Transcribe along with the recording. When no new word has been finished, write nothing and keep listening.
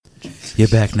You're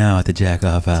back now at the Jack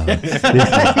Off Hour. That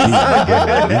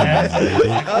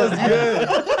was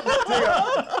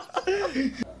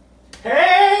good.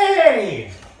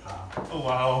 Hey! Oh,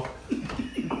 wow.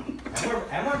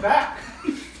 And we're back.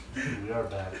 We are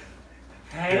back.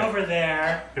 Hey, over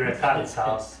there. We're at Cotton's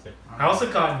house, House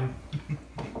of Cotton.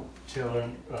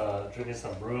 chilling, drinking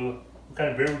some brew. What kind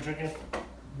of beer we drinking?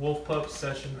 Wolf Pup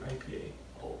Session IPA.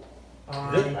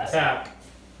 On This- tap.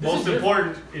 This Most is your-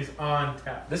 important is on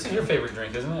tap. This is your favorite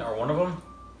drink, isn't it? Or one of them?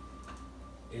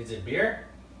 Is it beer?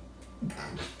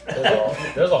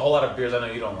 There's a whole lot of beers I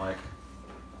know you don't like.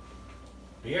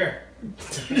 Beer.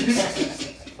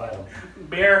 Final.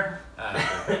 Beer.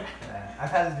 I've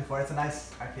had this before. It's a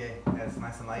nice IPA. Yeah, it's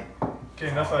nice and light. Okay,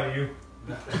 enough out of you.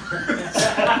 Me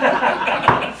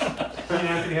and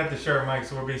Anthony have to share a mic,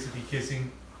 so we're basically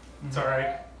kissing. It's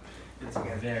alright. It's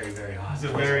very, very hot. He's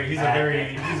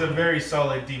a very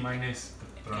solid D minus.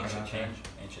 Ancient change.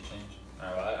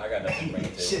 Alright, well, I got nothing to bring to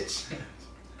the table. Shit.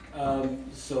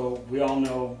 So we all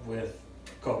know with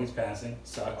Kobe's passing,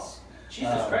 sucks.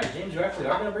 Jesus Christ, James, you actually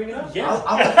are gonna bring it up? Yeah.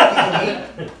 I'm a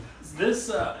fucking hate. This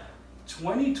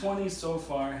 2020 so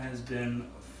far has been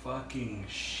fucking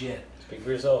shit. Speak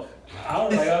for yourself. I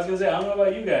don't like I was gonna say, I don't know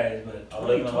about you guys, but I'm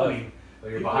living a 2020, Oh,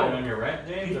 you're behind on your rent,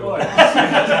 James? people Or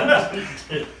are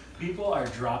people are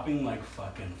dropping like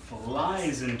fucking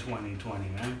flies in 2020,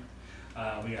 man.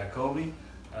 We got Kobe.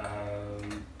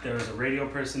 There was a radio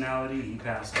personality. He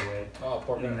passed away. Oh,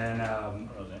 poor And guy.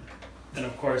 then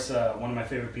of course, one of my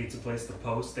favorite pizza place, The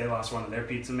Post, they lost one of their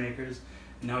pizza makers.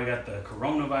 Now we got the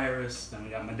coronavirus, then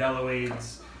we got Modelo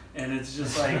AIDS, and it's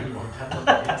just like,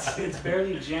 it's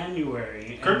barely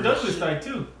January. Kirk and Douglas died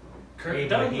too. Kirk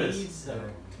Douglas.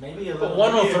 Maybe a But little.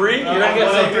 103? You're gonna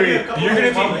get some three.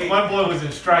 You're gonna be one blow was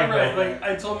in stride, Right, though. like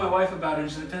I told my wife about it, and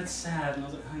she's like, "That's sad." And I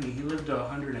was like, "Honey, he lived to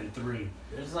 103.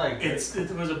 There's like. It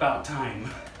was about time."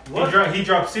 He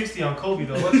dropped 60 on Kobe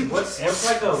though. What's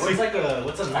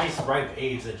a nice ripe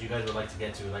age that you guys would like to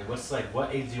get to? Like what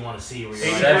age do you want to see where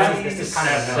you're like, this is kind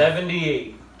of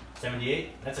 78.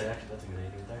 78? That's a good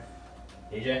age right there.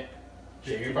 AJ?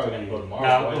 Shit, you're probably gonna go tomorrow.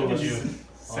 No, Why it would was you?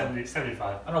 75.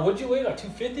 I don't know, what'd you weigh? Like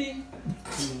 250?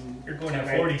 You're going at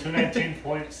 40.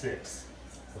 219.6.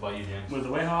 What about you, James? With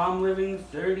the way how I'm living,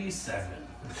 37.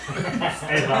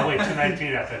 Hey, by the way,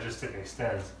 219 after I just took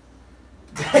extends.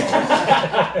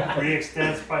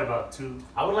 Re-extends probably about 2.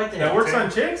 I would like to That hit works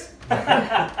on chicks?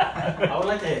 I would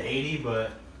like to hit 80,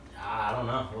 but I don't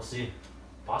know. We'll see.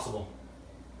 Possible.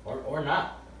 Or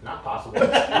not. Not possible.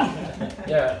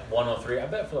 Yeah, 103. I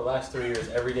bet for the last 3 years,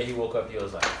 every day he woke up, he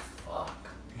was like, fuck.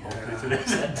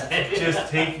 Just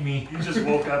take me. You just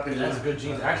woke up and That's good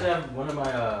genes. Actually, I have one of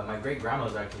my great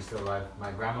grandmas actually still alive.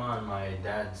 My grandma on my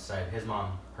dad's side, her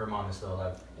mom is still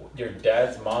alive. Your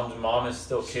dad's mom's mom is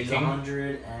still She's kicking?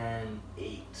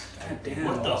 108. God damn.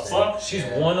 What the fuck? She's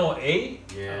Yeah.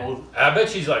 108? Yeah. I bet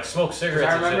she's like smokes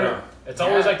cigarettes I and shit. remember- It's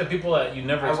always Yeah. like the people that you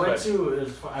never I went expect.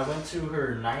 to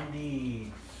her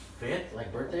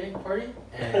 95th birthday party,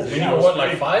 and When you were what,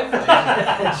 like 5?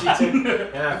 she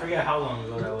took. Yeah, I forget how long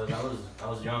ago that was. I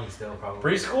was young still, probably.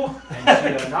 Preschool?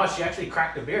 And she actually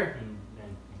cracked a beer and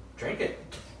drank it.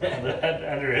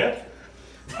 Under hip?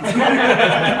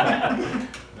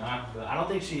 Nah, but I don't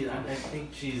think she. I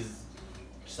think she's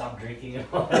stopped drinking.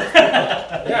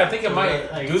 Yeah, I think it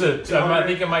might Like do the. I 200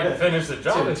 think it might finish the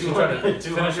job if she's trying to finish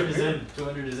her 200 is beer. in.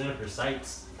 200 is in for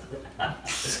sights.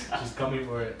 She's coming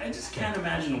for it. I just can't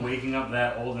imagine waking up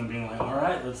that old and being like, all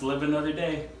right, let's live another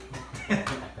day.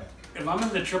 If I'm in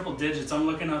the triple digits, I'm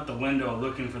looking out the window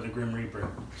looking for the Grim Reaper.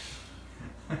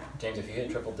 James, if you hit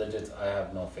triple digits, I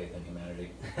have no faith in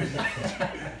humanity.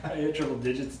 I hit triple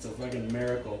digits, it's a fucking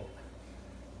miracle.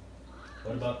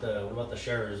 What about the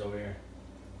sharers over here?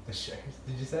 The shares,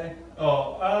 did you say?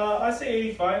 Oh, I say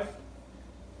 85.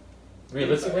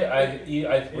 Realistically, I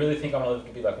really think I'm gonna live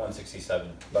to be like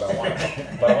 167, but I want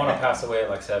to pass away at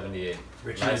like 78.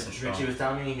 Nice and strong. Richie was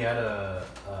telling me he had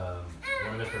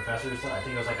one of his professors. I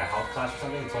think it was like a health class or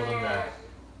something. Told him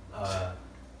that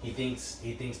he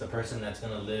thinks the person that's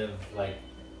gonna live like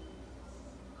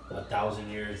 1,000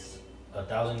 years.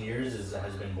 1,000 years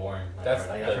has been born. That's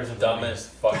that the person's dumbest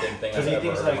fucking thing I've Because he ever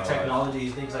thinks heard in like my life. technology. He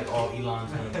thinks like, oh,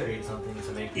 Elon's gonna create something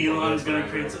to make. people Elon's live gonna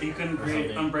forever create, he couldn't or create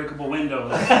something. unbreakable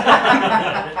windows.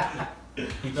 You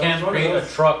No, can't he's one of create a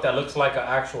those- truck that looks like an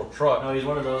actual truck. No, he's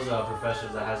one of those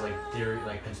professors that has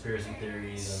like conspiracy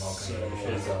theories and all kinds of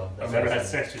shit. So I've never had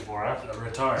sex before, huh? A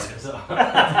retard. So,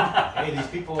 hey, these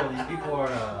people are.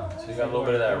 So you got a little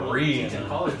bit of that re in in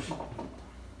college.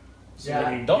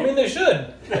 Yeah. Don't mean they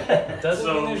should. Doesn't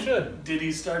So- mean they should. Did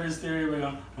he start his theory by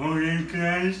going, okay,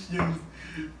 guys,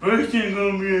 First thing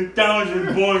gonna be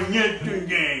 1,000 born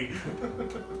yesterday.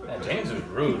 Yeah, James was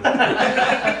rude.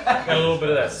 Got a little bit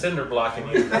of that cinder block in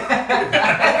you. God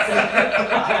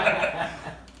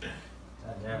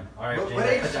damn. Alright, What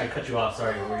James, age? I cut you off.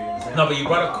 Sorry, what were you gonna say? No, but you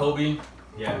brought up Kobe.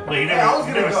 Yeah. Wait, you Hey, I was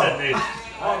never, gonna you never go. said age.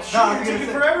 No, I'm gonna say-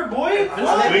 forever, boy. I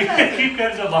was We like- keep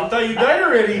cutting them I off. thought you died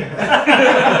already.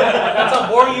 That's how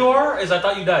boring you are? Is I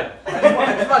thought you died.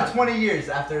 It's about 20 years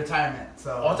after retirement,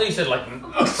 so. Oh, I thought you said like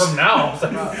from now. I was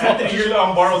like, No. fuck. You're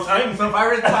on borrowed time. So if I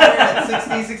retire at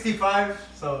 60, 65,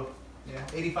 so yeah,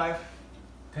 85.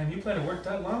 Damn, you plan to work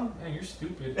that long? Man, you're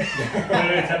stupid. Wait,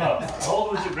 time out. How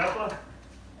old was your grandpa?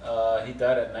 He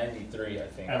died at 93, I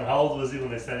think. And how old was he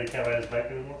when they said he can't ride his bike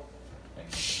anymore? Like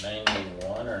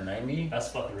 91 or 90. That's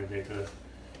fucking ridiculous.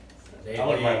 They, I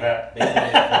wouldn't mind that.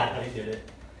 They did it.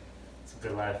 It's a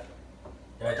good life.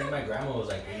 Yeah, I think my grandma was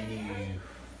like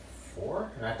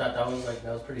 84, and I thought that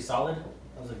was pretty solid.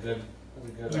 That was a good.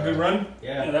 It was a good run.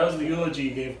 Yeah, Yeah. that was the eulogy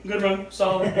you gave. Good run,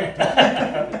 solid.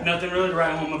 Nothing really to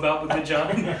write home about, but good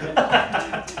job.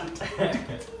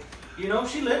 You know,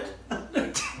 she lived.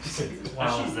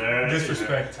 Wow. She's there.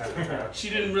 Disrespect. She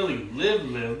didn't really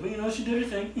live, but you know, she did her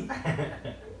thing.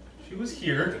 She was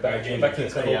here. Back to the Yeah, I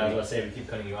was Kobe. gonna say we keep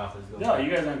cutting you off. Let's go. No, you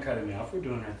guys aren't cutting me off. We're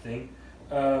doing our thing.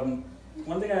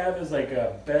 One thing I have is like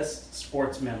best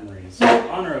sports memories.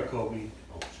 Honor of Kobe.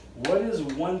 What is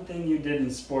one thing you did in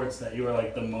sports that you are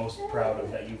like the most proud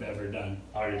of that you've ever done?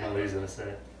 I already know what he's gonna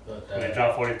say. But, When they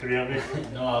dropped 43 on me.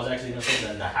 no, I was actually gonna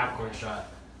say the half court shot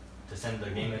to send the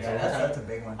game into Yeah, overtime. that's a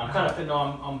big one. I'm kind of no,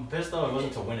 I'm pissed though. It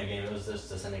wasn't to win a game. It was just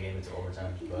to send a game into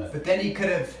overtime. But But then you could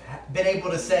have been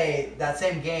able to say that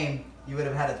same game, you would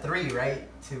have had a 3, right?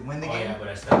 To win the oh game. yeah, but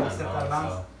I stepped out of Stepped out of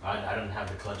bounds, bounds? so I didn't have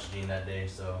the clutch gene that day.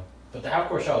 So, but the half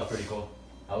court shot was pretty cool.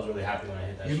 I was really happy when I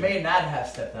hit that. You shot. may not have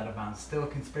stepped out of bounds. Still a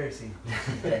conspiracy.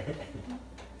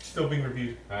 Still being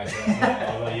reviewed. All right, so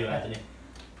what about you, Anthony?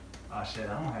 Oh shit,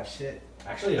 I don't have shit.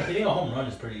 Actually, hitting a home run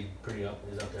is pretty up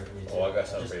there for me too. Oh, I got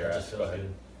something Just- for your it ass. just Go feels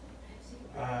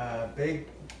ahead. good. Big.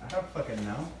 I don't fucking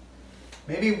know.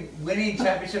 Maybe winning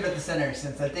championship at the center,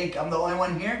 since I think I'm the only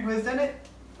one here who has done it.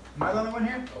 Am I the only one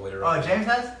here? Oh, wait, Oh, James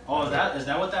has. Oh, is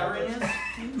that what that ring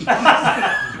is?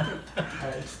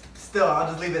 Alright, still, I'll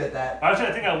just leave it at that. Actually,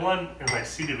 I think I won in like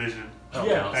C division. Oh,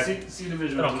 Yeah, no. C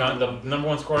division. I don't count. The number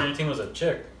one scorer on your team was a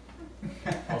chick.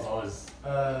 I was always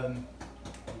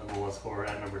number 1 scorer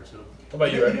and number 2. What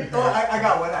about you, Ed? Oh, I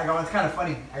got one. It's kind of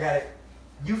funny. I got it.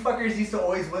 You fuckers used to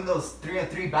always win those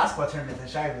 3-on-3 basketball tournaments at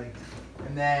Shively.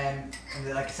 And then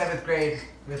in like 7th grade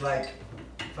with like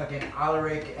fucking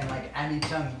Alaric and like Andy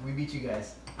Chung, we beat you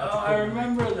guys. Oh, I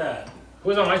remember that. Who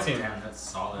was on my team? Damn, that's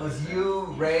solid. It was you,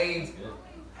 Ray, That's good.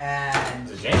 and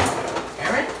Was it James?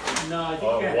 Aaron? No, I think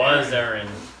Oh, I- it was Aaron.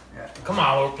 Yeah. Come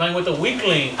on, we're playing with a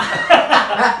weakling.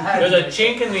 There's a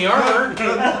chink in the armor.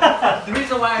 The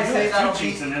reason why I say Two that'll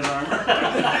cheeks be in his arm.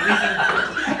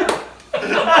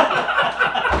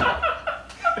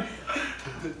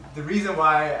 the reason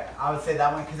why I would say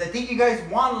that one, because I think you guys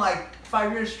won like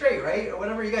 5 years straight, right? Or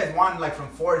whatever. You guys won like from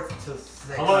 4th to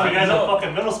 6th. How long you guys you know- at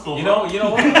fucking middle school? You bro?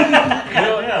 know what?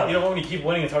 Yeah. You know when you keep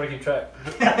winning, it's hard to keep track.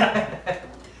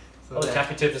 So All the that-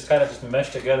 championships just kind of just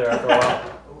mesh together after a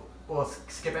while. Well,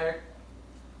 skip Eric.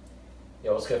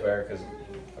 Yeah, we'll skip Eric because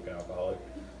he's a fucking alcoholic.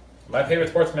 My favorite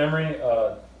sports memory,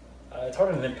 it's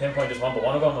hard to pinpoint just one, but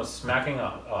one of them was smacking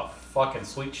a fucking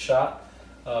sweet shot,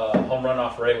 home run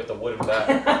off Ray with a wooden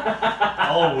bat.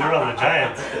 Oh, we're on the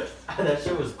Giants. That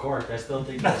shit was corked. I still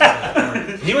think that's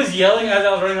corked. He was yelling as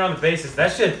I was running around the bases.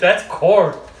 That's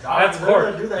cord. That's there was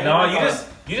cord. a dude that hit No, my you car.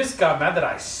 just got mad that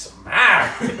I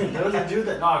smacked. There was a dude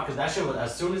that because that shit was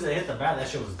as soon as it hit the bat, that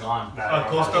shit was gone. Nah,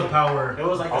 Coastal Power. It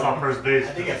was like I was on first base.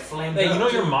 I think it flamed. Hey, up, you know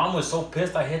too. your mom was so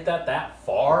pissed I hit that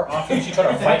far off you. She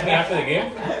tried to fight me after the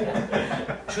game.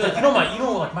 She was like,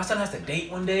 like my son has to date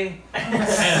one day,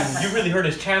 and you really hurt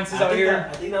his chances out here.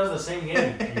 I think that was the same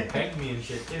game. You pegged me and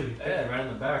shit too. You pegged me right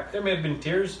in the back. There may have been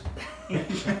tears.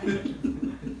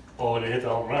 Oh, when they hit the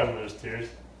home run, there's tears.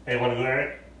 Hey, wanna go,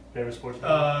 Eric? Favorite sports?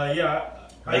 Yeah.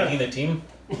 Making the team.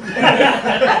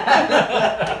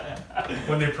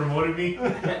 When they promoted me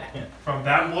from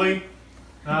that boy,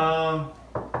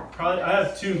 probably I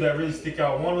have 2 that really stick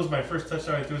out. One was my first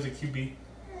touchdown I threw as a QB,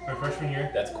 my freshman year.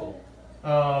 That's cool.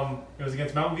 It was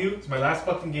against Mountain View. It's my last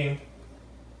fucking game,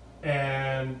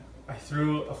 and I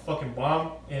threw a fucking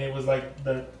bomb, and it was like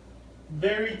the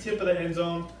very tip of the end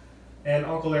zone, and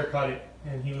Uncle Eric caught it.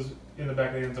 and he was in the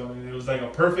back of the end zone, and it was like a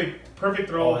perfect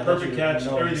throw, Oh, I thought perfect you- catch,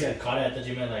 No, you everything. said caught it. I thought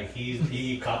you meant like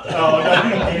he caught the. Oh,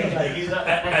 no. like he's not.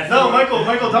 No,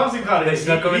 Michael Thompson caught it. They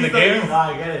snuck him in the He's game? No,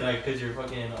 I get it. Like, cause your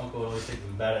fucking uncle always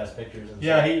taking badass pictures. And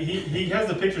Yeah, stuff. he has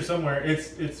the picture somewhere.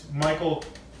 It's Michael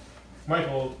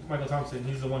Thompson.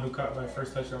 He's the one who caught my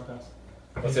first touchdown pass.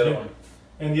 What's the other one?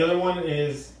 And the other one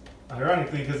is,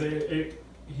 ironically, because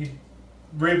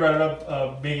Ray brought it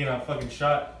up, making a fucking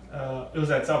shot. It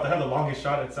was at South. I had the longest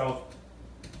shot at South.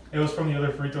 It was from the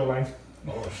other free throw line.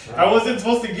 Oh shit. I wasn't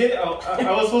supposed to get.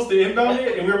 I was supposed to inbound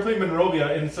it, and we were playing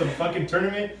Monrovia in some fucking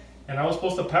tournament, and I was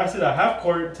supposed to pass it at half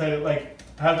court to like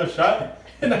have the shot.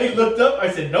 And I looked up.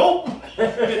 I said nope.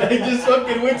 And I just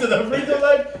fucking went to the free throw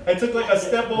line. I took like a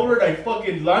step over, and I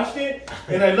fucking launched it.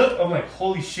 And I looked. I'm like,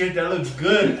 holy shit, that looks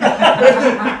good.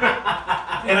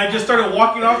 And I just started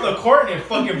walking off the court, and it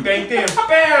fucking banked in,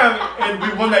 bam! And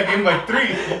we won that game by 3.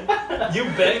 You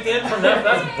banked in from that?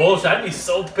 That's bullshit. I'd be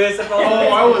so pissed if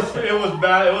I was. It was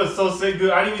bad. It was so sick, dude.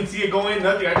 I didn't even see it go in,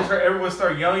 nothing. I just heard everyone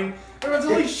start yelling. Everyone's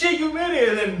holy shit, you made it.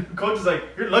 And then coach is like,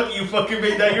 you're lucky you fucking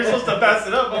made that. You're supposed to pass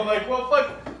it up. I'm like, well,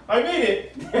 fuck, I made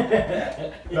it.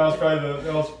 That was probably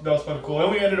that was fucking cool.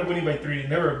 And we ended up winning by 3.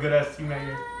 And they were a good ass team that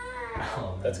year.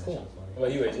 Oh, man, That's cool. so funny. What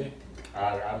about you, AJ?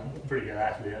 I'm a pretty good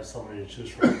athlete. I have so many to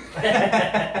choose from.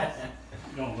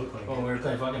 You don't look like When it. we were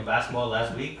playing fucking basketball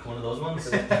last week, one of those ones.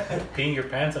 Peeing your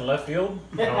pants in left field?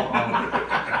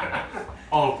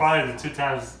 Oh, probably the 2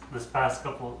 times this past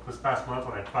month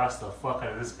when I crossed the fuck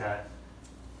out of this guy.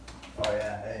 Oh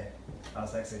yeah, hey, that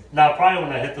was sexy. Now, probably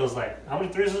when I hit those, like, how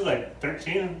many threes was it? Like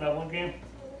 13 in that one game?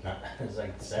 Nah, it was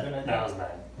like 7, I think. No, it was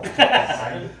 9.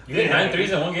 7? You hit 9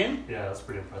 threes in one game? Yeah, that's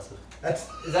pretty impressive.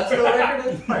 Is that still a record?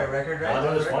 That's my record, right? I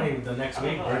thought it was That's a funny. record? The next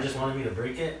week, Bird just wanted me to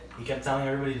break it. He kept telling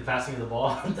everybody to pass me the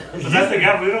ball. Was that the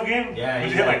Gabriel game? Yeah, Did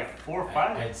he you hit had- like 4 or I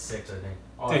 5? had 6, I think.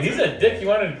 Oh, Dude, he's a dick. He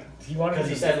wanted Because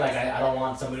he to said, like, I don't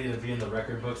want somebody to be in the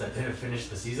record books that didn't finish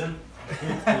the season.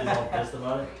 He's all pissed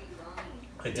about it.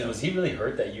 Like, dude, was he really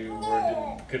hurt that you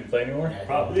couldn't play anymore? Yeah, I think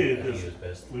Probably, he was because-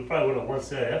 pissed. We probably would have won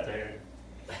CIF that year.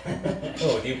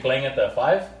 Oh, with you playing at the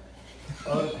 5?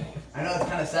 I know it's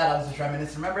kind of sad. I was just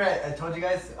reminiscing. Remember, I told you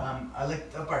guys. I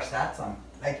looked up our stats on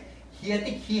like I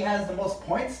think he has the most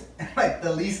points and like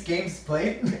the least games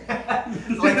played. So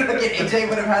like AJ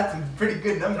would have had some pretty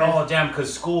good numbers. Oh, damn,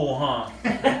 because school, huh?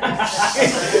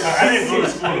 I didn't go to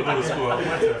school to go to school. I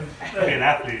went to be an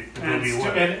athlete to go be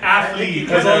one. An athlete.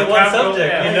 There's only one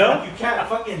subject, you know? You can't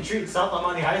fucking treat South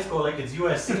Almani High School like it's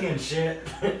USC and shit.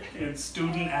 It's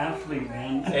student athlete,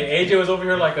 man. Hey, AJ was over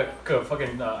here like a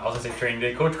fucking, I was gonna say training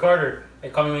day. Coach Carter, hey,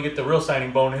 call me when you get the real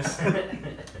signing bonus.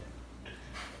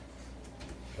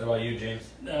 What about you, James?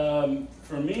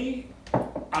 For me,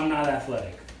 I'm not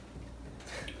athletic.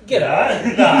 Get out.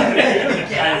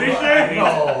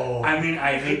 I mean,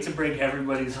 I hate to break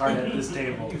everybody's heart at this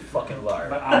table, You fucking liar.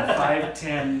 but I'm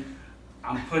 5'10".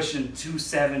 I'm pushing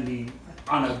 270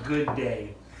 on a good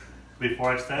day.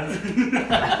 Before extends?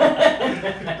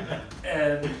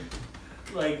 And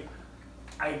like,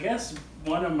 I guess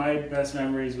one of my best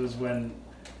memories was when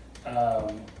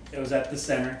it was at the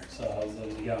center, so I was a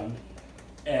little young,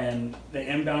 and they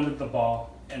inbounded the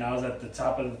ball, and I was at the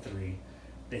top of the 3.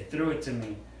 They threw it to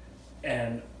me,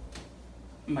 and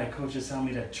my coaches tell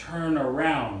me to turn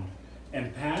around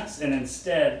and pass, and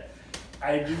instead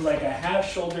I do like a half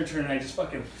shoulder turn, and I just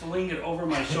fucking fling it over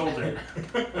my shoulder,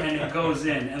 and it goes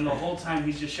in, and the whole time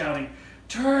he's just shouting,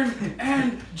 turn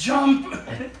and jump.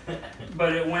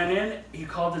 But it went in, he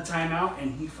called the timeout,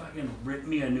 and he fucking ripped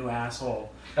me a new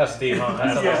asshole. That's Steve, huh?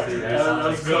 That's Yeah. Steve. That sounds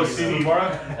Let's like go, Steve. Steve. I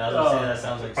was gonna say, that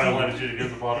sounds like Probably Steve. wanted you to give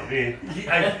the ball to me.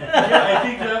 I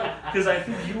think that, because I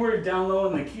think you were down low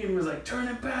in the key, and he was like, turn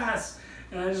and pass.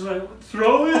 And I just went,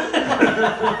 throw it.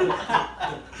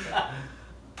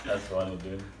 That's funny,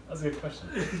 dude. That's a good question.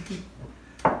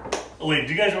 Oh, wait,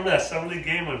 do you guys remember that Summer League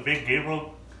game when Big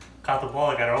Gabriel caught the ball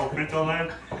like at our own free throw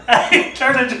line? He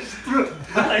turned and just threw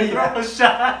a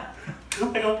shot.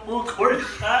 Like a full court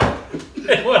shot.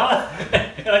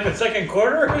 Like the second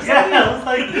quarter or something? Yeah, I was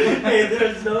like, Hey,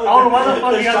 there's no. I don't know why the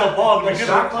fuck he had the ball. The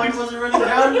shot clock wasn't running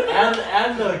down,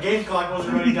 and the game clock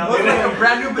wasn't running down. It was like a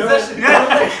brand new possession.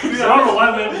 I don't know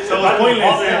why, man. So it was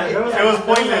pointless. Yeah, there was It was like,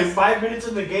 there pointless. like 5 minutes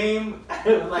in the game,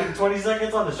 like 20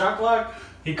 seconds on the shot clock.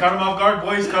 He caught him off guard,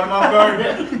 boys. Caught him off guard.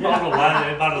 I don't know why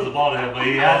they inbounded the ball to him, but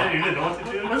he had it. He didn't know what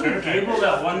to do. Wasn't Gabriel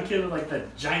that one kid with like the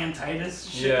giantitis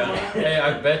shit? Yeah. going on? Hey,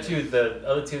 I bet you the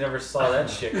other team never saw that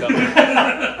shit coming. You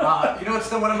know what's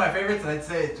still one of my favorites? I'd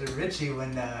say it's Richie when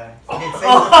he had saved the free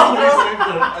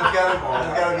throw. That's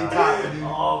gotta be top. Dude.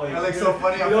 Oh my That looks so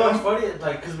funny You on know what's film. funny?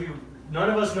 Like, cause None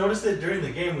of us noticed it during the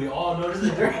game. We all noticed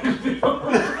it during the film.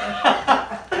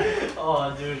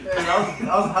 Oh, dude. Hey, that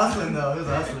was hustling though. He was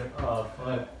a hustler. Oh,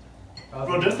 fuck.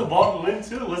 Bro, just the ball go in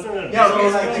too? Wasn't it? Yeah,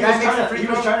 okay, like the He guy was makes a trying to- free he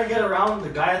was throw. trying to get around the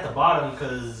guy at the bottom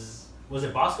because was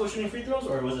it Bosco shooting free throws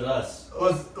or was it us?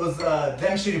 Was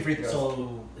them shooting free throws.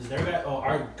 So is their guy? Oh,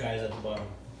 our guys at the bottom,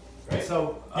 right?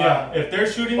 So Yeah, if they're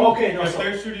shooting, Okay, no, if so-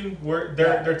 they're shooting,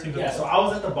 their team's Yeah, up. so I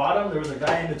was at the bottom. There was a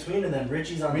guy in between, and then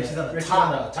Richie's on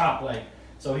the top. Like,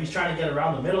 so he's trying to get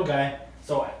around the middle guy.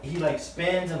 So he like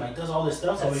spins and like does all this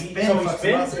stuff. So That he spin fucks him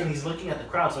spins up. and he's looking at the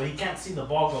crowd, so he can't see the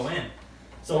ball go in.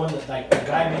 So when the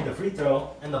guy made the free throw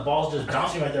and the ball's just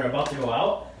bouncing right there, about to go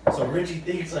out. So Richie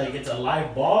thinks like it's a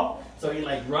live ball. So he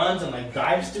like runs and like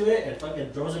dives to it and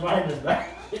fucking throws it behind his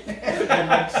back and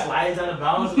like slides out of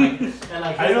bounds and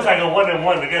like I think it was like a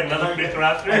 1-and-1 to get another free throw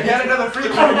after. and he had another free the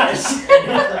throw.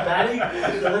 batting,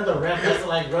 and then the ref has to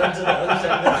like run to the other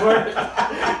side of the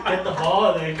court, get the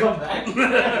ball, and then come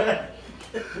back.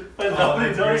 But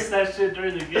nobody noticed that shit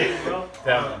during the game, bro.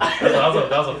 Damn,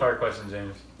 that was a fire question,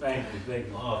 James. Thank you.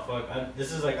 Oh fuck!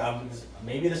 This is like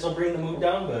maybe this will bring the mood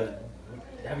down, but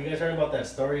have you guys heard about that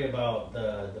story about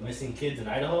the missing kids in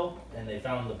Idaho and they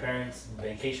found the parents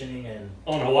vacationing in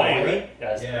Oh, in Hawaii, right? Yeah,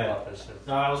 I was thinking Yeah. about that shit.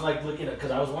 No, I was like looking at because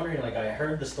I was wondering like I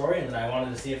heard the story and then I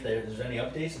wanted to see if there's any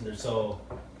updates and there's still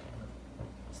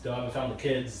haven't found the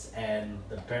kids and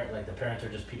the parents are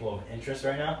just people of interest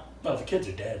right now. Well, the kids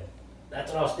are dead.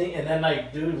 That's what I was thinking. And then,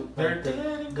 like, dude, They're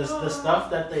like, the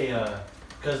stuff that they,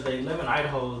 because they live in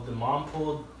Idaho, the mom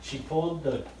pulled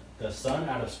the son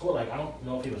out of school. Like, I don't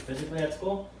know if he was physically at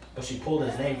school, but she pulled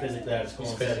his name physically out of school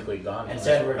He's and said, physically gone.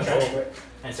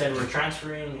 we're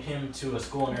transferring him to a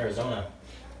school in Arizona.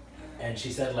 And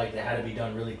she said, like, they had to be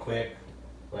done really quick,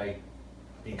 like,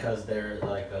 because they're,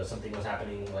 like, something was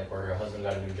happening, like, where her husband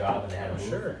got a new job and they had to move.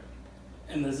 Sure.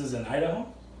 And this is in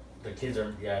Idaho? The kids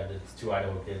are, it's 2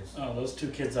 Idaho kids. Oh, those 2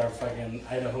 kids are fucking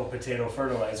Idaho potato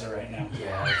fertilizer right now.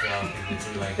 Yeah, that's what I was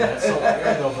thinking too. Like, that's so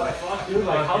weird though, but fuck, dude,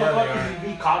 like, how the Yeah, fuck they can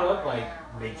you be caught up, like,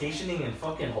 vacationing in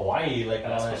fucking Hawaii, like,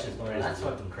 and all that shit's going on? That's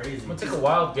fucking crazy. I'm gonna take a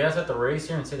wild guess at the race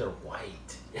here and say they're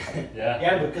white. Yeah.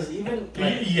 Yeah, because even,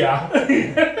 like, Yeah.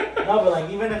 no, but, like,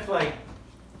 even if, like,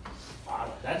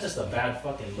 that's just a bad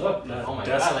fucking look. Like, oh my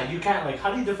god, like, you can't, like,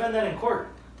 how do you defend that in court?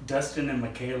 Dustin and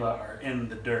Michaela are in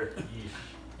the dirt.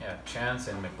 Yeah, Chance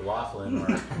and McLaughlin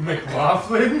are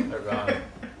McLaughlin. they're gone.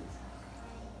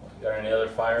 Got any other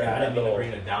fire? Yeah, I didn't mean to Little-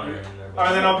 bring it down there. In there,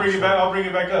 Alright, then I'll bring it back. I'll bring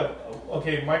it back up.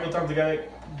 Okay, Michael Tom's the guy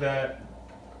that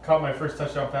caught my first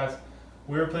touchdown pass.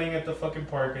 We were playing at the fucking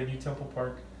park at New Temple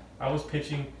Park. I was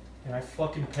pitching, and I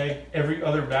fucking pegged every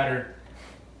other batter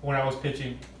when I was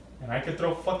pitching, and I could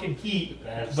throw fucking heat,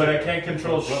 but I can't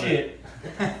control shit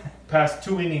past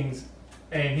 2 innings.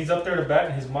 And he's up there to bat,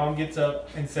 and his mom gets up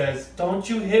and says, "Don't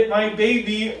you hit my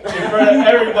baby in front of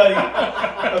everybody."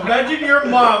 Imagine your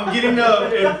mom getting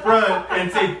up in front and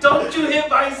say, "Don't you hit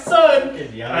my son."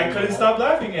 I couldn't stop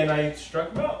laughing, and I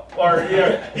struck him out. Or,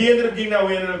 yeah, he ended up getting out.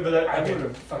 We ended up with that. I would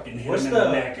have fucking hit What's him in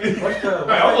the neck.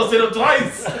 I almost hit him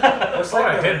twice. What's Oh,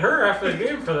 I like hit her after the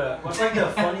game for that. what's like the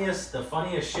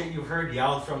funniest shit you've heard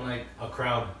yelled from, like, a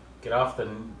crowd? Get off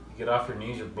your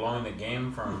knees. You're blowing the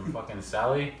game from fucking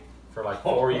Sally for like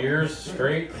 4 years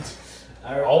straight.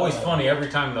 Always funny every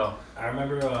time though. I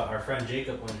remember our friend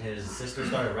Jacob, when his sister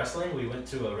started wrestling, we went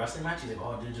to a wrestling match. He's like,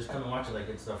 "Oh, dude, just come and watch it. Like,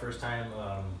 it's the first time,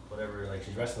 whatever, like,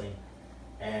 she's wrestling."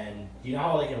 And you know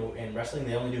how, like, in wrestling,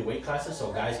 they only do weight classes,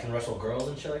 so guys can wrestle girls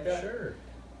and shit like that? Sure.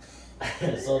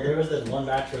 So there was this one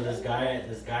match where this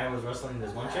guy was wrestling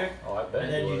this one chick, Oh, I bet.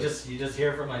 and then it you was. just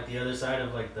hear from, like, the other side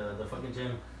of, like, the fucking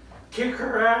gym, "Kick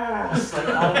her ass!" Like,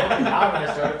 I was fucking out, and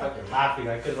I started fucking laughing.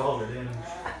 I couldn't hold it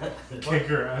in. Kick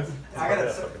her ass. I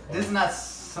gotta. So, this is not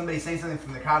somebody saying something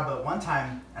from the crowd, but one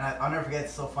time, and I'll never forget.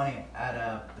 It's so funny.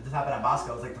 This happened at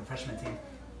Bosco. It was like the freshman team.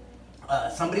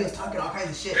 Somebody was talking all kinds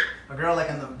of shit. A girl like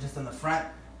just in the front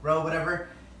row, whatever,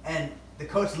 and the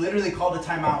coach literally called a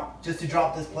timeout just to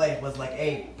drop this play. Was like,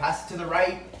 "Hey, pass it to the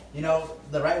right. You know,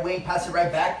 the right wing, pass it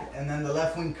right back, and then the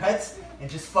left wing cuts and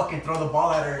just fucking throw the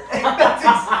ball at her." That's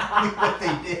exactly what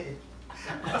they did.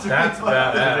 That's really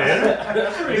badass.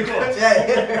 That's pretty cool. Yeah,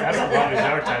 hit her. That's a long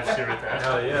shower type shit right there.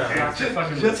 Hell yeah.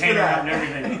 Fucking Just for retainer that. out and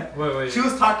everything. Wait. She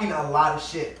was talking a lot of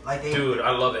shit. Like, hey, Dude, I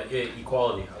love it. Yeah,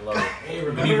 equality. I love it. Hey,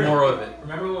 We need more of it.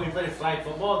 Remember when we played flag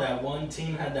football? That one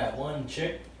team had that one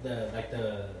chick, the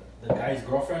guy's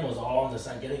girlfriend was all on the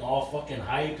side, getting all fucking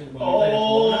hyped. When we played at Pomona.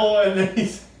 Oh, and then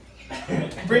he's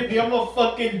Brittany, I'm gonna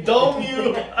fucking dome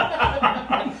you.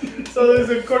 So there's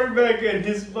a quarterback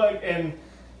and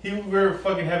we were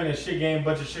fucking having a shit game,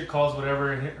 bunch of shit calls,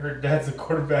 whatever. And her dad's the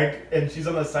quarterback, and she's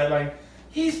on the sideline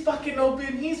he's fucking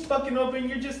open,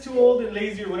 you're just too old and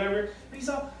lazy or whatever. And he's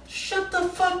all, shut the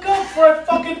fuck up before I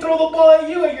fucking throw the ball at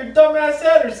you at your dumbass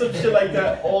head or some shit like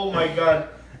that. Oh my god.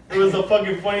 It was the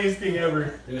fucking funniest thing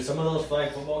ever. Dude, some of those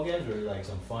flag football games were like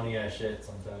some funny ass shit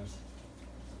sometimes.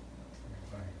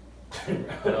 I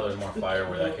know there's more fire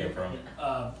where that came from.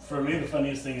 For me, the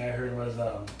funniest thing I heard was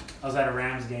I was at a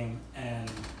Rams game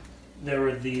and there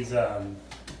were these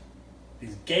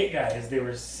gay guys. They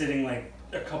were sitting like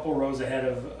a couple rows ahead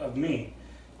of me,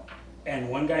 and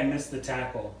one guy missed the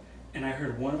tackle, and I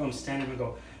heard one of them stand up and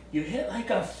go, "You hit like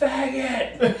a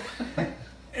faggot."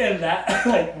 And that,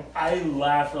 like, I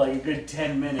laughed for like a good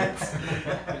 10 minutes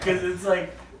because it's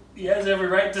like, he has every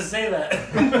right to say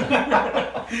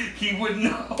that. He would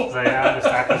know. So yeah, the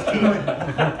tackles too.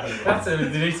 That's it.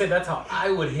 Did he say that's how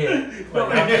I would hit?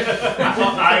 Like,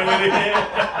 I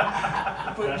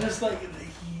would But just like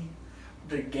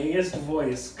the gayest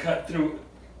voice cut through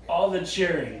all the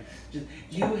cheering. Just,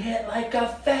 you hit like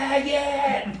a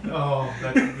faggot. Oh,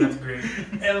 that's great.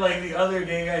 And like the other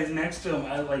gay guys next to him,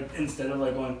 I like, instead of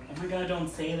like going, oh my god, don't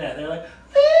say that, they're like,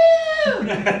 woo!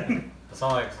 It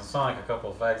sound like a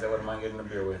couple of fags I wouldn't mind getting a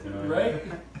beer with, you know what I mean?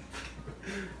 Right?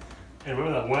 And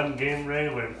remember that one game, Ray,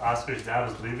 when Oscar's dad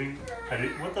was leaving?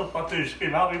 What the fuck did he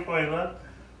scream out before he left?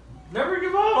 Never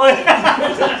give up.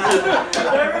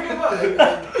 Never give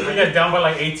up. We got down by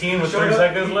like 18 with 3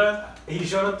 seconds left. He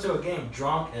showed up to a game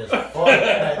drunk as fuck,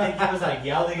 and I think he was like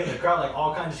yelling in the crowd, like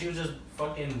all kinds. He was just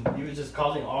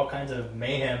causing all kinds of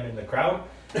mayhem in the crowd.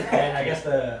 And I guess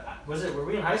were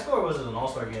we in high school or was it an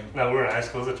all-star game? No, we were in high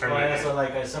school. It was a tournament. So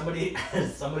like somebody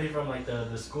from like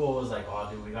the school was like, oh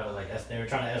dude, we gotta like they were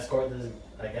trying to escort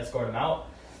him out.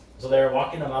 So they were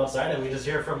walking him outside, and we just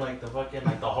hear from like the fucking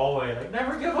like the hallway, like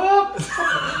never give up,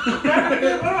 never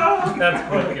give up. That's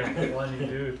fucking funny,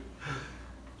 dude.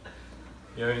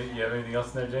 You have anything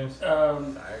else in there, James?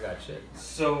 I got shit.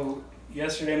 So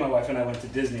yesterday, my wife and I went to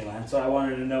Disneyland. So I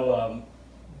wanted to know,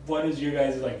 what is your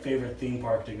guys' like favorite theme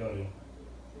park to go to?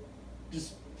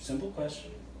 Just simple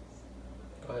question.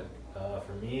 Go ahead.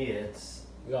 For me, it's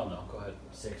We all know. Go ahead.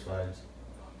 Six Flags.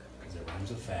 Because it rhymes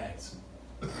with fags.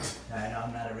 I know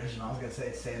I'm not original. I was gonna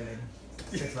say Sailing.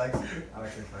 Six Flags. I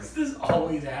like Six Flags. This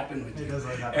always happen with It you. does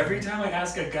like happen. Every time I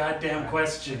ask a goddamn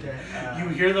question, Okay, you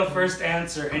hear the first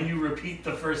answer and you repeat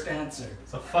the first answer.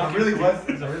 It's a fucking, really was-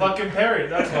 It's a fucking parrot.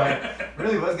 That's why.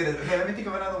 really was gonna. Okay, let me think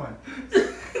of another one.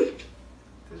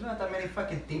 There's not that many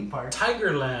fucking theme parks.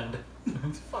 Tigerland.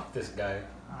 Fuck this guy.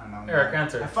 I don't know. Eric, man.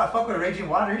 answer. I fuck with Raging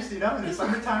Waters, you know, in the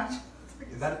summertime.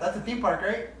 That's a theme park,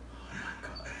 right?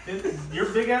 Your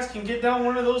big ass can get down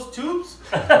one of those tubes.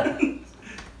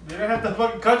 They're gonna have to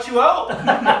fucking cut you out.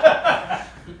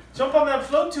 Jump on that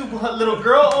float tube, little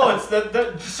girl. Oh, it's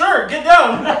the sir, get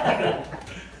down.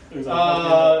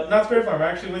 Not Spirit Farm. I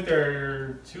actually went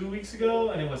there 2 weeks ago,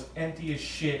 and it was empty as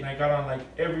shit. And I got on like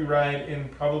every ride in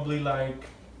probably like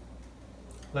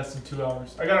less than 2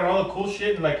 hours. I got on all the cool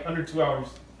shit in like under 2 hours.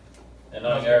 And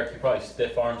knowing Eric, you probably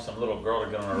stiff armed some little girl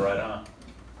to get on a ride, huh?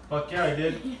 Fuck yeah, I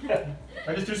did.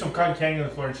 I just threw some cotton candy on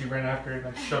the floor, and she ran after it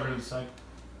and I shoved her to the side.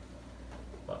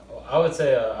 I would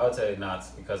say Knott's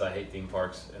because I hate theme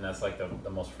parks, and that's like the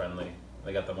most friendly.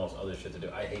 They got the most other shit to do.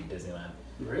 I hate Disneyland.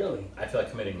 Really? I feel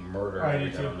like committing murder I every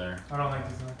do time too. I'm there. I don't like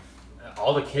Disneyland.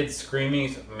 All the kids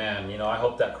screaming, man. You know, I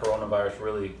hope that coronavirus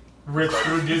really. Ripped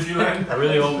through Disneyland. I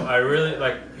really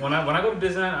like when I go to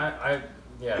Disneyland.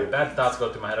 Bad thoughts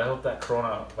go through my head. I hope that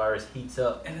coronavirus heats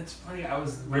up. And it's funny, I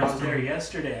was there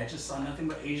yesterday, I just saw nothing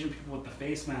but Asian people with the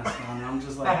face mask on, and I'm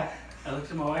just like, I looked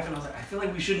at my wife and I was like, I feel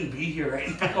like we shouldn't be here right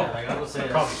now. Yeah, like I would say,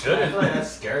 Probably shouldn't. I feel like that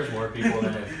scares more people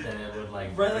than it would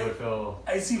like. Right, It like- would feel.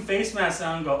 I see face masks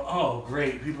on and go, oh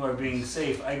great, people are being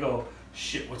safe. I go,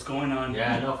 shit, what's going on?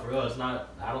 Yeah, no, for real. It's not.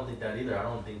 I don't think that either. I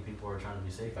don't think people are trying to be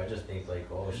safe. I just think like,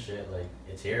 oh shit, like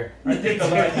it's here. I think oh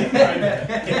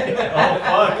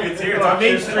fuck, it's here. It's on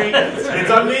Main Street.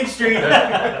 It's on Main Street.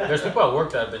 There's people at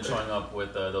work that have been showing up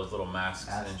with those little masks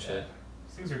and shit.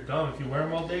 These things are dumb. If you wear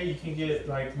them all day, you can get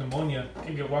like pneumonia. You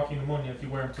can get walking pneumonia if you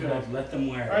wear them too long. Good, let them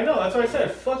wear I it. know. That's what I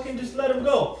said. Fucking just let them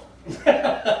go.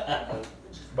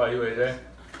 By you, AJ?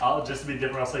 Just to be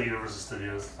different, I'll say Universal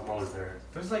Studios. I'm always there.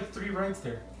 There's like 3 rides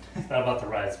there. It's not about the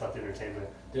rides, it's about the entertainment.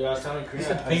 Dude, I was telling You Karina.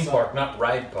 said theme park, not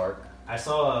ride park. I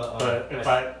saw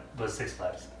But Six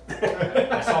Flags.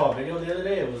 I saw a video the other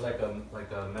day. It was like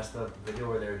a messed up video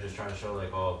where they were just trying to show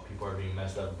like, oh, people are being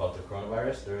messed up about the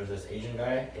coronavirus. There was this Asian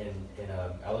guy in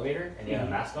an elevator, and he had a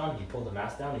mask on. He pulled the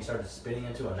mask down. He started spitting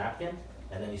into a napkin,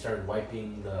 and then he started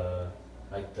wiping the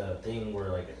thing where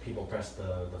like people press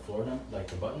the floor, like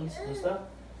the buttons and stuff.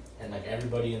 And like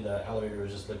everybody in the elevator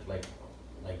was just looked like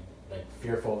like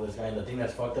fearful of this guy. And the thing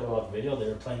that's fucked up about the video, they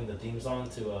were playing the theme song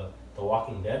to The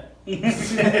Walking Dead.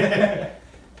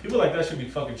 People like that should be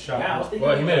fucking shot. Yeah, I was thinking.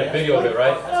 Well, he made a video of it,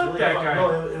 right? That's really That fucked- guy.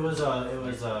 No, it was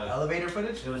Elevator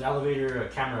footage? it was elevator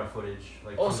camera footage.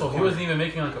 Like Oh, from so the he corner. wasn't even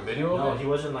making like a video No, of it? he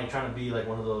wasn't like trying to be like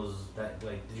one of those that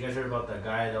like. Did you guys hear about that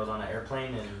guy that was on an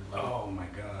airplane and like, Oh my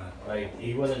god. like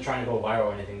he wasn't trying to go viral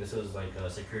or anything. This was like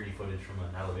security footage from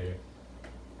an elevator.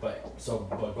 But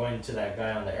going to that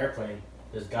guy on the airplane,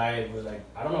 this guy was like,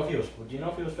 I don't know if he was. Do you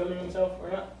know if he was filming himself or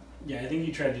not? Yeah, I think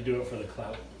he tried to do it for the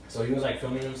clout. So he was like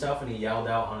filming himself and he yelled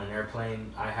out on an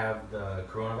airplane, "I have the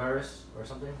coronavirus" or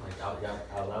something like out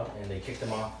loud, and they kicked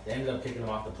him off. They ended up kicking him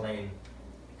off the plane,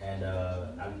 and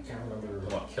I can't remember.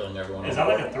 About killing everyone. Is on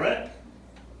that board. like a threat?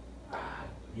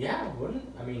 Yeah, wouldn't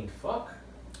I mean fuck.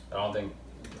 I don't think.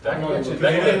 I That don't can know, get you.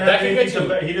 because He That doesn't can have get anything you.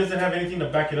 to he doesn't have anything to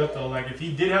back it up though. Like if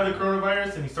he did have the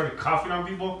coronavirus and he started coughing on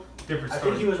people, different I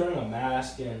story. think he was wearing a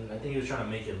mask, and I think he was trying to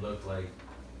make it look like.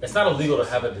 It's not illegal to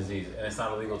have a disease, and it's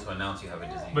not illegal to announce you have a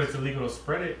disease. But it's illegal to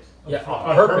spread it. Yeah,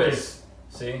 on purpose.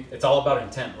 See, it's all about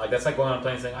intent. Like that's like going on a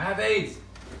plane saying, "I have AIDS."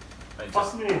 Like,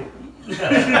 Fuck me.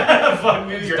 Fuck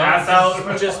me, your don't- ass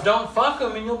out. Just don't fuck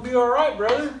them, and you'll be all right,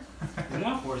 brother. He's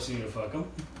not forcing you to fuck him.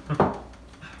 Damn,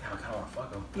 I kind of want to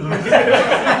fuck them. God,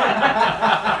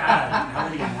 now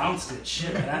that he announced it,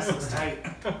 shit, that ass looks tight.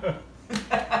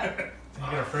 You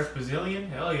get a fresh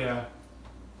Brazilian? Hell yeah.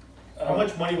 How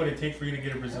much money would it take for you to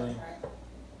get a Brazilian?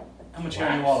 How much you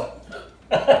got in your wallet?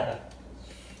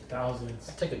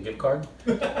 Thousands. Take a gift card.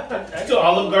 To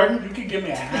Olive Garden? You could give me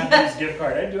a half-piece gift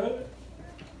card. I'd do it.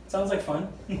 Sounds like fun.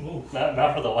 Ooh.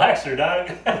 Not for the waxer, dog.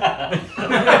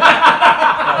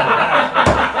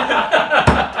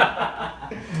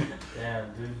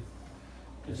 Damn, dude.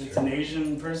 If it's an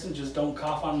Asian person, just don't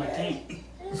cough on my taint.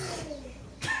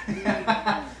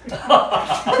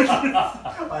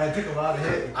 I took a lot of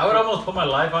hit. I would almost put my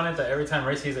life on it that every time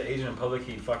Ray sees an Asian in public,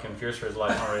 he fucking fears for his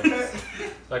life already.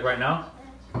 Like right now?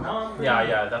 No,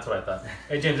 Yeah, that's what I thought.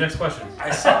 Hey James, next question.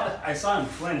 I saw him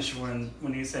flinch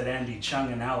when he said Andy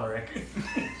Chung and Alaric.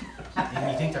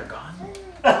 And you think they're gone?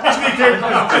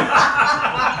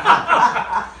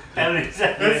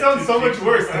 That sounds so much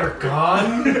worse. They're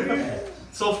gone.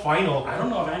 So final. I don't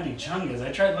know if Andy Chung is.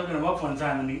 I tried looking him up one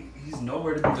time and he's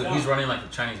nowhere to be Dude, found. he's running like the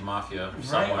Chinese mafia Right?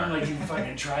 somewhere. I'm like, you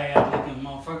fucking triad looking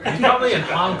motherfucker. He's probably in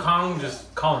Hong Kong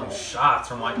just calling shots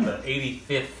from like the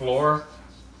 85th floor.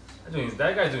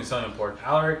 That guy's doing something important.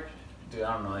 Alaric, dude,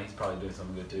 I don't know. He's probably doing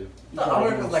something good too.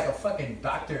 Alaric was like a fucking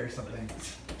doctor or something.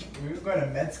 We were going to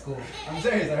med school. I'm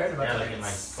serious, I heard about Yeah, that. like in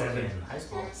like fucking high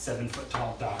school. 7-foot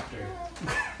tall doctor.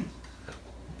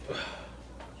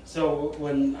 So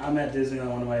when I'm at Disneyland,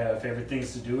 one of my favorite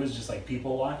things to do is just like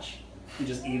people watch and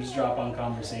just eavesdrop on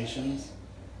conversations.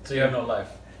 So you have no life.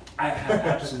 I have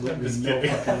absolutely no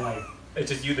fucking life. It's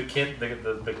just you, the kid,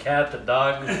 the cat, the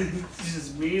dog. It's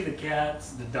just me, the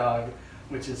cats, the dog,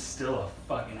 which is still a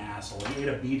fucking asshole. He ate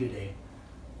a bee today.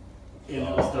 And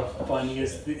it was the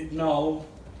funniest thing. No,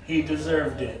 he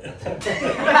deserved it.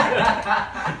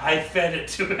 I fed it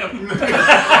to him.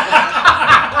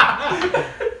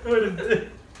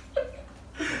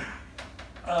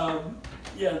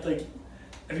 Yeah, it's like,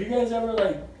 have you guys ever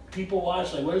like people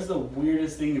watch? Like, what is the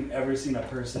weirdest thing you've ever seen a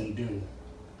person do?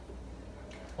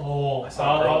 Oh, I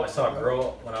saw a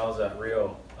girl when I was at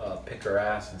Rio pick her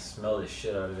ass and smell the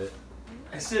shit out of it.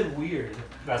 I said weird.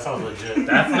 That sounds legit.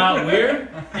 That's not weird?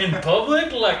 In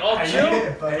public? Like all How chill?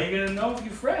 you gonna know if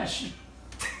you're fresh?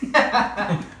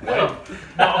 No,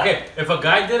 okay. If a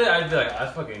guy did it, I'd be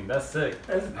like, that's sick.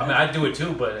 I mean, I'd do it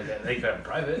too, but they got in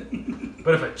private.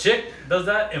 But if a chick does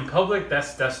that in public,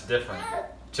 that's different.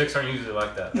 Chicks aren't usually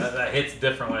like that. That hits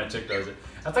different when a chick does it.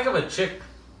 I think if a chick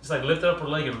just like lifted up her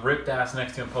leg and ripped ass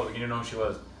next to you in public, you didn't know who she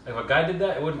was. Like if a guy did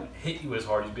that, it wouldn't hit you as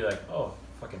hard. You'd be like, oh,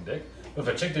 fucking dick. But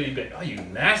if a chick did it, you'd be like, oh, you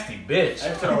nasty bitch.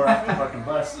 I'd throw her off the fucking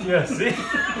bus. Yeah, see?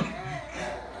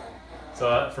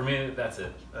 So for me, that's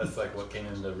it. That's like what came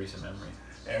into recent memory.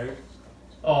 Eric,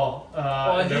 Oh,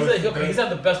 Well, he's not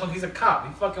the best one. He's a cop.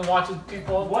 He fucking watches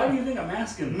people all the why time. do you think I'm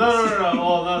asking this? No.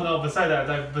 Well, no. Beside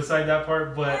that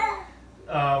part, but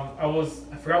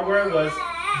I forgot where I was,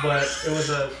 but it was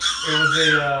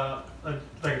a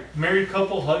like married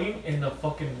couple hugging, and the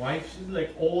fucking wife, she's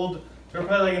like old. They're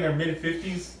probably like in their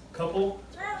mid-50s couple.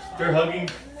 They're hugging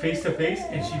face to face,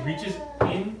 and she reaches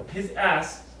in his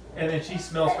ass, and then she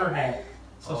smells her hand.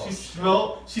 So she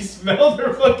smelled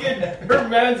her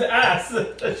man's ass.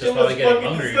 That shit probably was getting fucking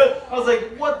hungry. disgusting. I was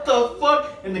like, what the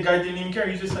fuck? And the guy didn't even care.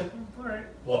 He's just like, Alright.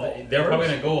 Well, they're probably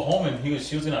gonna go home and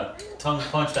she was gonna tongue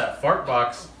punch that fart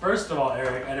box. First of all,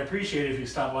 Eric, I'd appreciate it if you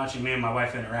stopped watching me and my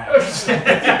wife interact. Damn,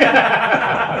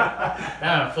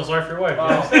 I feel sorry for your wife.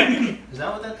 Oh. dude. Is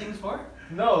that what that thing's for?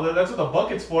 No, that's what the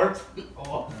bucket's for.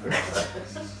 Oh.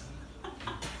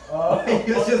 Oh,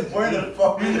 he was just pouring the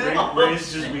foam in there.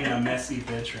 Ray's just being a messy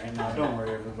bitch right now. Don't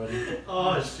worry, everybody.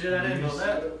 Oh shit! I didn't know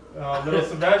that. Little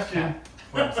Sebastian.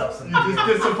 Pour himself some You just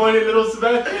disappointed little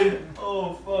Sebastian.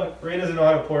 Oh fuck. Ray doesn't know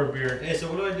how to pour a beer. Hey, so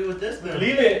what do I do with this then?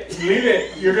 Leave it. Leave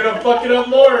it. You're gonna fuck it up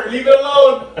more. Leave it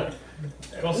alone.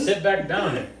 Go sit back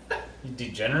down, you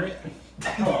degenerate.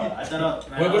 Oh, I thought.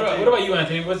 What about you,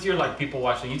 Anthony? What's your like people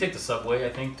watching? You take the subway, I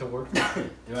think, to work.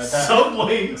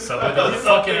 Subway. Subway. The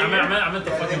fucking. I meant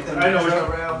the I think fucking. the I know Metro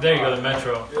what- Rail. There you go, the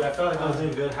metro. Dude, I felt like I was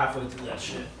doing good halfway through that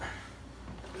shit.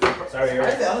 Sorry, I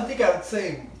Eric. don't think I would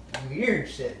say weird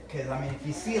shit, because I mean, if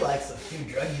you see like a few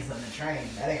druggies on the train,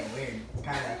 that ain't weird. It's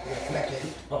kind of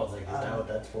expected. I was like, is that what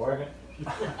that's for?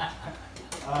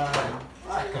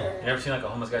 Fuck. You ever seen like a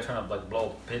homeless guy trying to like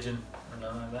blow a pigeon or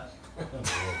nothing like that?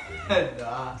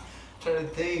 Nah. Trying to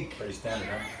think. Pretty standard,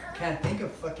 huh? Can't think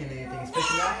of fucking anything. It's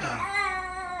pissing me off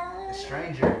now. A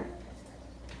stranger.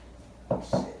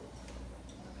 Shit.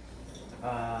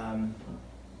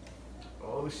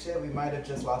 Oh shit, we might have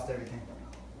just lost everything.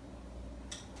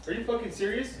 Are you fucking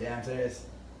serious? Yeah, I'm serious.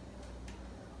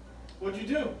 What'd you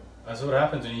do? That's what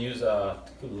happens when you use a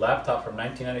laptop from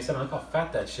 1997. Look how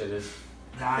fat that shit is.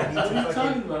 Nah, I need What are you to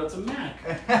talking fucking. about? It's a Mac.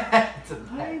 It's a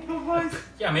Mac.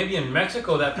 Yeah, maybe in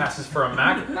Mexico that passes for a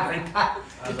Mac.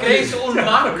 Okay, so un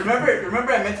Mac.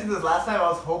 Remember I mentioned this last time. I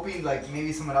was hoping like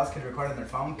maybe someone else could record on their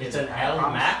phone. 'cause It's an I L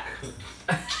promise- Mac.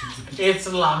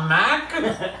 It's La Mac.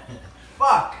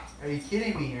 Fuck! Are you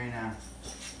kidding me right now?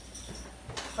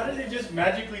 How did it just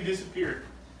magically disappear?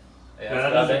 Yeah,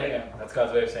 Yeah, that's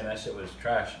God's way of saying that shit was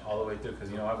trash all the way through because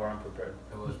you know what, we're unprepared.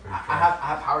 It was pretty I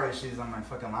have power issues on my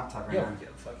fucking laptop right Yeah, now. we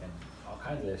get fucking all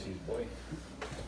kinds of issues, boy.